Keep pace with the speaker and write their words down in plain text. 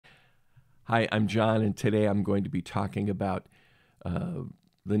Hi, I'm John, and today I'm going to be talking about uh,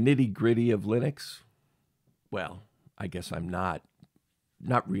 the nitty-gritty of Linux. Well, I guess I'm not.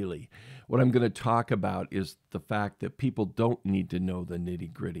 Not really. What I'm going to talk about is the fact that people don't need to know the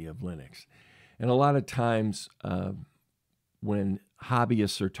nitty-gritty of Linux. And a lot of times when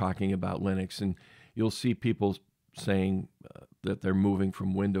hobbyists are talking about Linux, and you'll see people saying that they're moving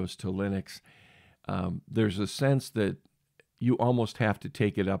from Windows to Linux, there's a sense that you almost have to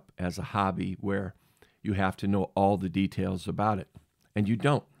take it up as a hobby where you have to know all the details about it. And you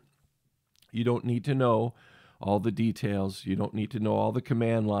don't. You don't need to know all the details. You don't need to know all the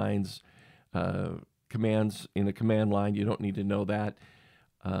command lines, commands in a command line. You don't need to know that.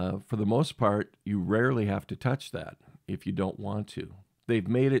 For the most part, you rarely have to touch that if you don't want to. They've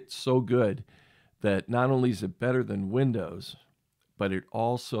made it so good that not only is it better than Windows, but it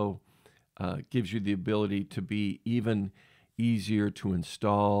also gives you the ability to be even easier to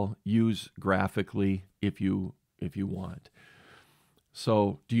install, use graphically if you want.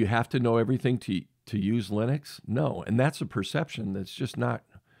 So, do you have to know everything to use Linux? No, and that's a perception that's just not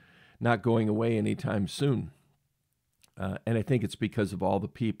going away anytime soon. And I think it's because of all the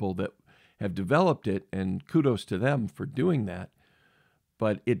people that have developed it, and kudos to them for doing that.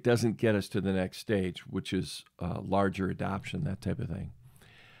 But it doesn't get us to the next stage, which is larger adoption, that type of thing.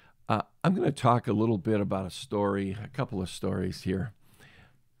 I'm going to talk a little bit about a couple of stories here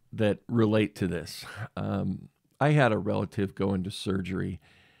that relate to this. I had a relative go into surgery,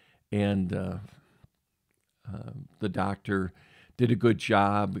 and the doctor did a good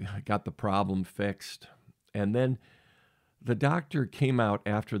job, got the problem fixed. And then the doctor came out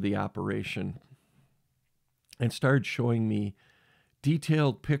after the operation and started showing me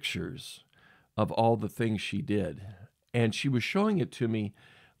detailed pictures of all the things she did. And she was showing it to me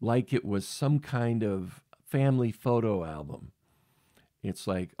like it was some kind of family photo album. It's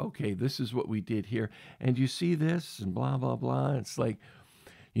like, okay, this is what we did here. And you see this and blah, blah, blah. It's like,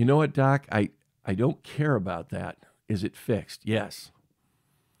 you know what, Doc? I don't care about that. Is it fixed? Yes.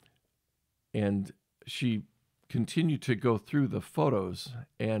 And she continued to go through the photos.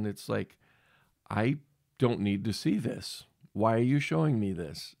 And it's like, I don't need to see this. Why are you showing me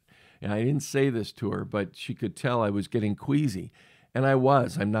this? And I didn't say this to her, but she could tell I was getting queasy. And I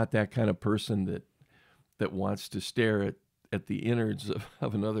was. I'm not that kind of person that wants to stare at the innards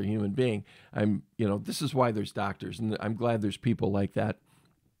of another human being. This is why there's doctors, and I'm glad there's people like that.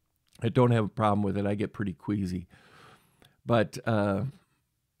 I don't have a problem with it. I get pretty queasy. But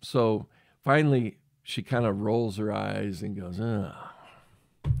so finally, she kind of rolls her eyes and goes, ugh,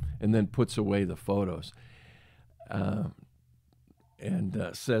 and then puts away the photos and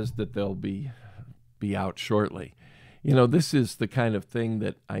says that they'll be out shortly. This is the kind of thing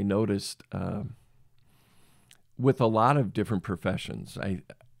that I noticed with a lot of different professions.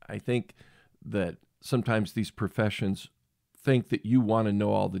 I think that sometimes these professions think that you want to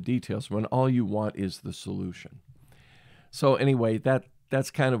know all the details when all you want is the solution. So anyway,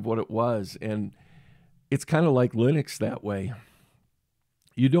 that's kind of what it was. And it's kind of like Linux that way.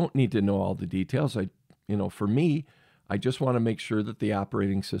 You don't need to know all the details. For me, I just want to make sure that the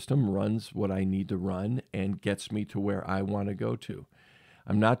operating system runs what I need to run and gets me to where I want to go to.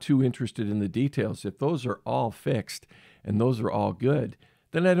 I'm not too interested in the details. If those are all fixed and those are all good,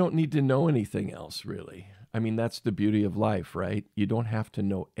 then I don't need to know anything else, really. I mean, that's the beauty of life, right? You don't have to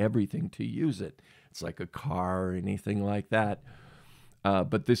know everything to use it. It's like a car or anything like that.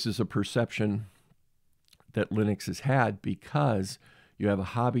 But this is a perception that Linux has had because you have a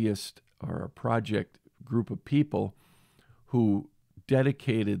hobbyist or a project group of people who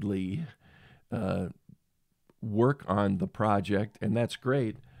dedicatedly work on the project, and that's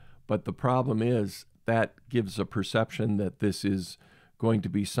great. But the problem is that gives a perception that this is going to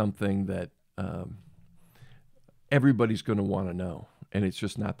be something that everybody's going to want to know, and it's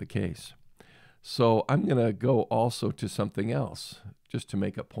just not the case. So I'm going to go also to something else, just to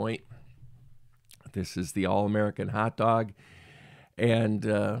make a point. This is the All-American hot dog,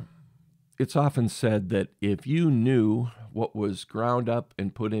 and it's often said that if you knew what was ground up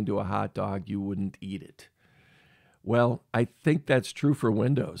and put into a hot dog, you wouldn't eat it. Well, I think that's true for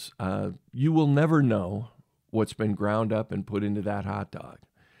Windows. You will never know what's been ground up and put into that hot dog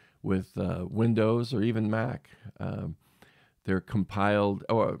with Windows or even Mac. They're compiled,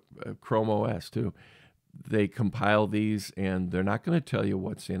 Chrome OS too. They compile these, and they're not going to tell you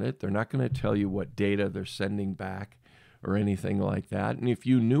what's in it. They're not going to tell you what data they're sending back or anything like that. And if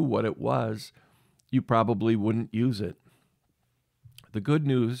you knew what it was, you probably wouldn't use it. The good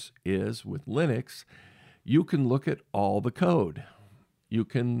news is with Linux, you can look at all the code. You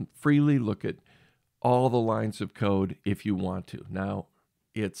can freely look at all the lines of code if you want to. Now,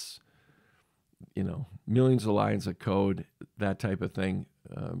 it's millions of lines of code, that type of thing.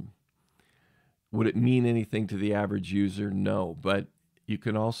 Would it mean anything to the average user? No, but you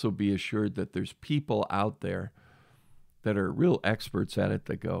can also be assured that there's people out there that are real experts at it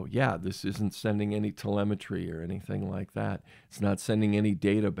that go, yeah, this isn't sending any telemetry or anything like that. It's not sending any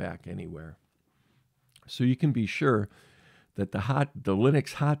data back anywhere. So you can be sure that the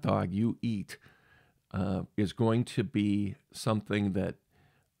Linux hot dog you eat is going to be something that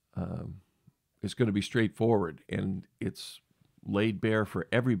is going to be straightforward, and it's laid bare for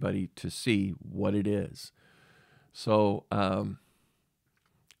everybody to see what it is. So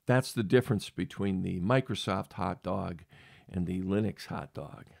that's the difference between the Microsoft hot dog and the Linux hot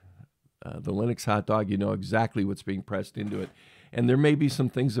dog. The Linux hot dog, you know exactly what's being pressed into it. And there may be some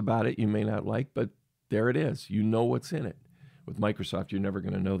things about it you may not like, but there it is. You know what's in it. With Microsoft, you're never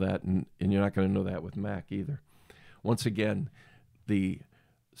going to know that, and you're not going to know that with Mac either. Once again, the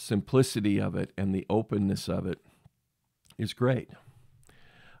simplicity of it and the openness of it is great.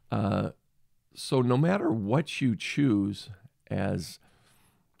 So no matter what you choose as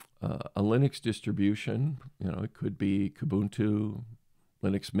a Linux distribution, it could be Kubuntu,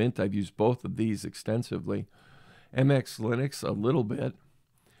 Linux Mint. I've used both of these extensively. MX Linux a little bit,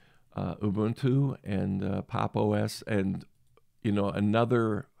 Ubuntu and Pop! OS, and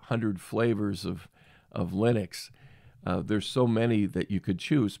another 100 flavors of Linux. There's so many that you could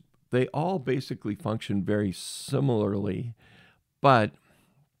choose. They all basically function very similarly, but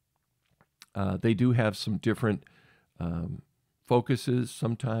they do have some different focuses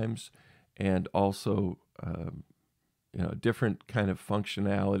sometimes, and also different kind of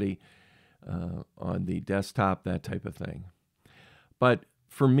functionality on the desktop, that type of thing. But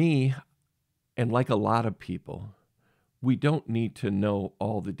for me, and like a lot of people, we don't need to know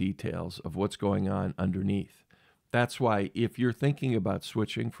all the details of what's going on underneath. That's why if you're thinking about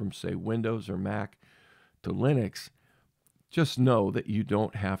switching from, say, Windows or Mac to Linux, just know that you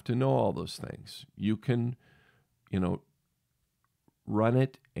don't have to know all those things. You can, run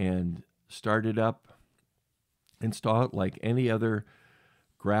it and start it up, install it like any other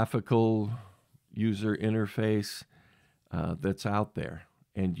graphical user interface that's out there.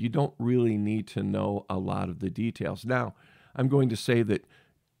 And you don't really need to know a lot of the details. Now, I'm going to say that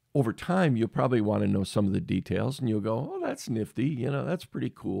over time, you'll probably want to know some of the details, and you'll go, oh, that's nifty. That's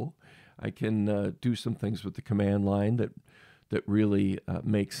pretty cool. I can do some things with the command line that really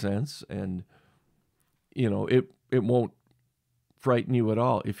make sense. And, it won't frighten you at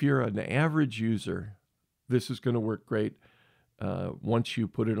all. If you're an average user, this is going to work great. Once you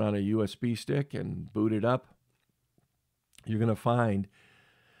put it on a USB stick and boot it up, you're going to find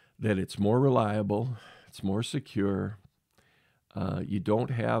that it's more reliable, it's more secure. You don't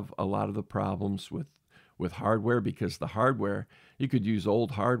have a lot of the problems with hardware, because the hardware, you could use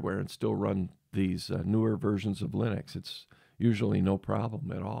old hardware and still run these newer versions of Linux. It's usually no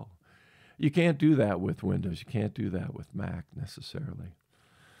problem at all. You can't do that with Windows. You can't do that with Mac necessarily.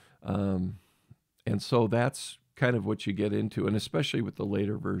 And so that's kind of what you get into, and especially with the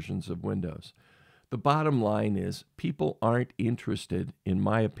later versions of Windows. The bottom line is people aren't interested, in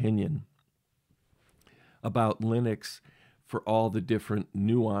my opinion, about Linux for all the different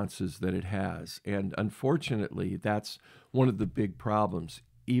nuances that it has. And unfortunately, that's one of the big problems.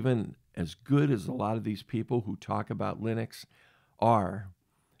 Even as good as a lot of these people who talk about Linux are,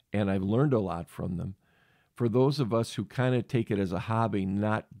 and I've learned a lot from them, for those of us who kind of take it as a hobby,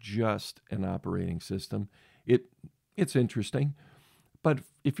 not just an operating system, it's interesting. But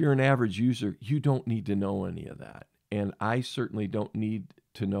if you're an average user, you don't need to know any of that. And I certainly don't need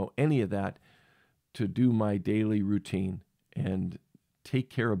to know any of that to do my daily routine and take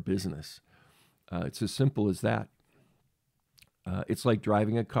care of business. It's as simple as that. It's like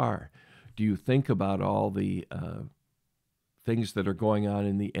driving a car. Do you think about all the things that are going on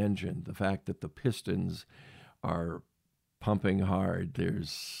in the engine? The fact that the pistons are pumping hard.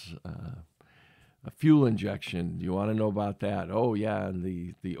 There's a fuel injection. You want to know about that? Oh, yeah, and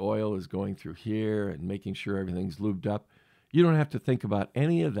the oil is going through here and making sure everything's lubed up. You don't have to think about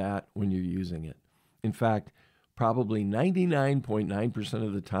any of that when you're using it. In fact, probably 99.9%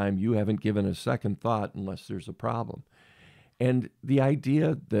 of the time, you haven't given a second thought unless there's a problem. And the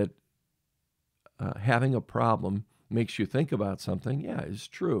idea that having a problem makes you think about something, yeah, is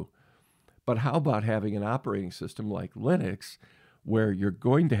true. But how about having an operating system like Linux, where you're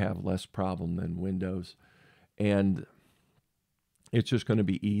going to have less problem than Windows, and it's just going to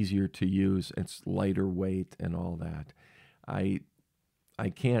be easier to use, it's lighter weight and all that. I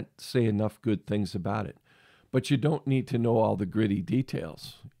can't say enough good things about it. But you don't need to know all the gritty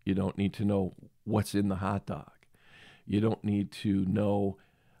details. You don't need to know what's in the hot dog. You don't need to know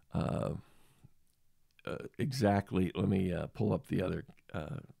exactly. Let me pull up the other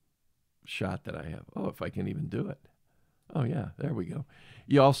shot that I have. Oh, if I can even do it. Oh, yeah, there we go.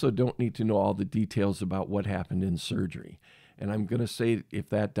 You also don't need to know all the details about what happened in surgery. And I'm going to say if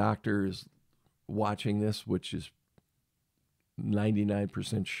that doctor is watching this, which is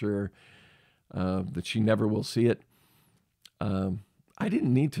 99% sure that she never will see it, I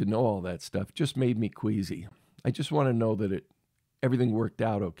didn't need to know all that stuff. It just made me queasy. I just want to know that everything worked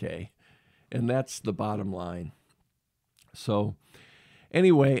out okay. And that's the bottom line. So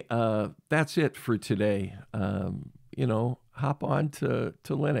anyway, that's it for today. Hop on to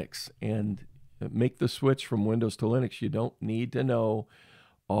Linux and make the switch from Windows to Linux. You don't need to know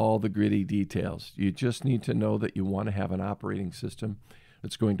all the gritty details. You just need to know that you want to have an operating system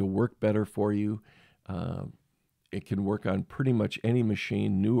that's going to work better for you. It can work on pretty much any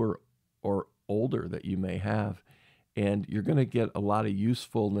machine, newer or older, that you may have. And you're going to get a lot of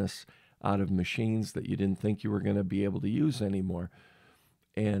usefulness out of machines that you didn't think you were going to be able to use anymore.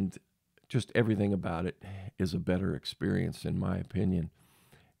 And just everything about it is a better experience, in my opinion.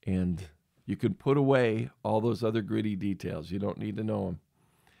 And you can put away all those other gritty details. You don't need to know them.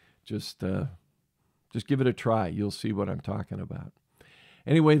 Just give it a try. You'll see what I'm talking about.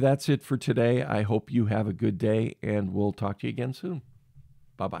 Anyway, that's it for today. I hope you have a good day, and we'll talk to you again soon.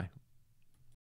 Bye-bye.